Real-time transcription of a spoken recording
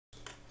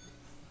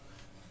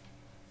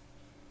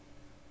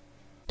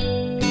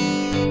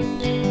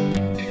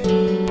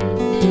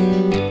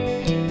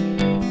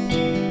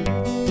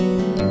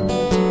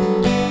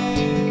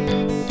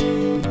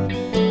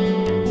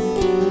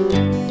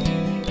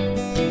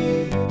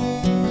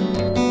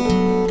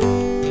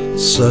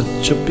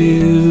Such a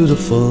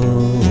beautiful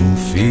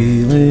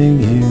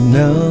feeling, you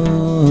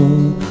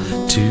know,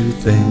 to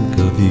think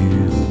of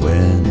you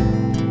when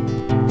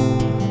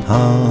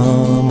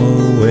I'm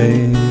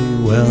away.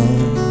 Well,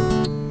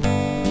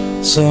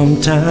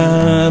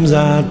 sometimes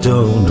I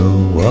don't know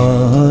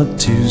what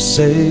to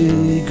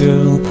say,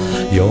 girl.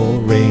 Your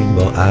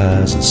rainbow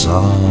eyes and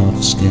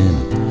soft skin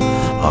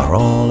are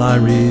all I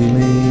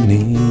really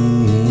need.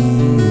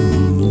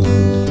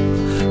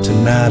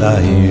 Tonight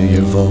I hear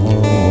your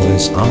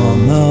voice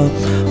on the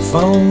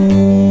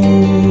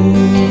phone.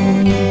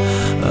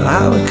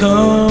 How it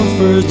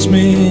comforts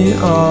me,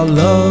 our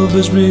love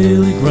has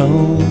really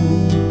grown.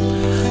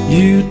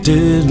 You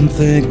didn't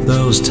think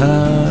those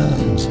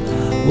times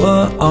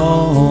were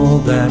all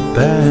that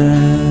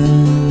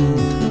bad,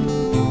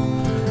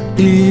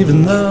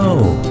 even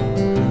though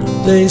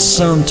they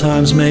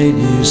sometimes made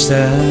you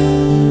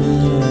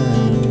sad.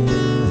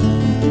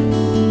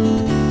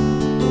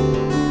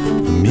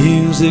 The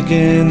music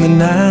in the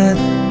night,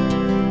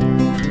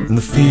 and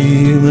the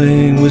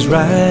feeling was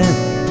right,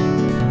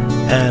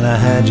 and I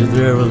had you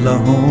there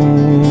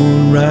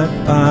alone,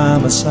 right by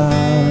my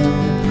side.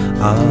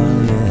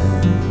 Oh yeah.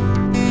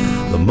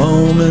 The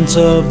moments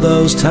of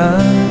those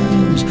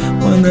times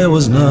when there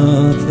was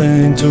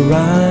nothing to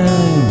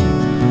rhyme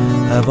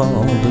have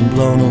all been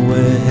blown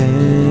away.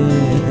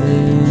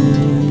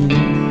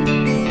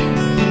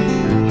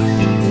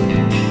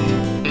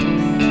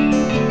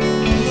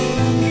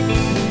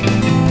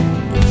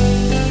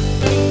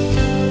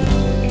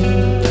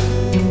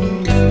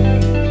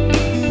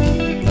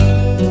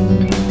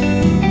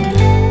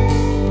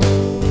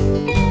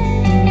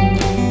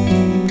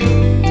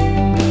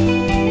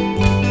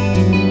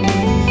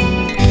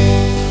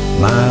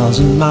 Miles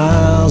and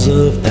miles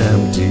of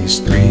empty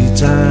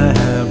streets I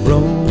have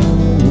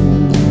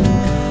roamed,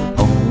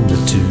 only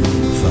to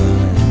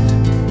find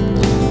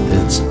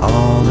it's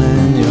all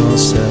in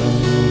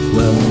yourself.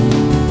 Well,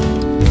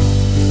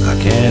 I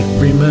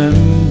can't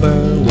remember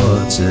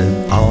what's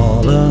it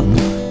all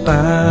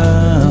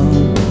about.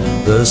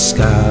 The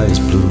sky is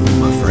blue,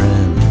 my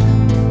friend,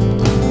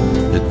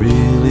 it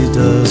really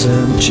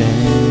doesn't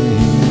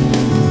change.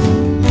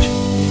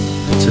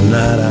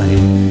 Tonight I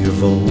hear your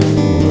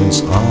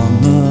voice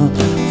on the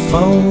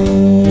phone.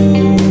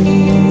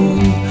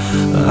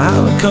 How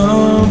it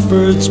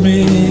comforts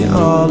me,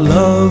 our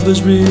love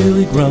has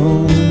really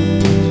grown.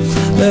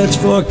 Let's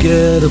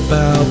forget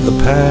about the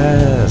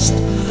past,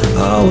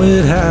 oh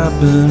it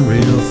happened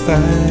real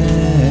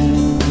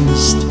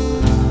fast.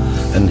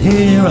 And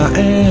here I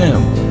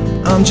am,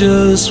 I'm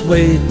just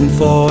waiting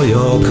for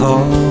your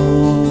call.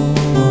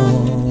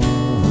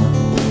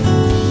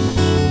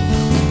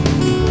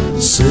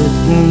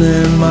 Sitting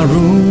in my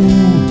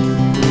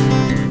room,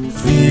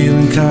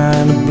 feeling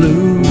kinda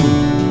blue.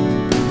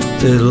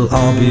 It'll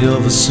all be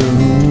over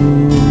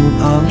soon,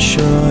 I'm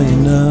sure you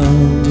know.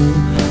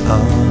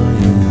 Oh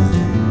yeah.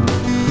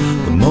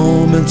 The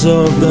moments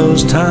of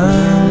those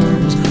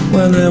times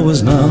when there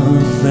was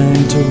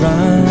nothing to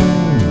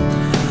rhyme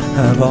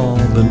have all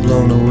been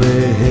blown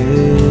away.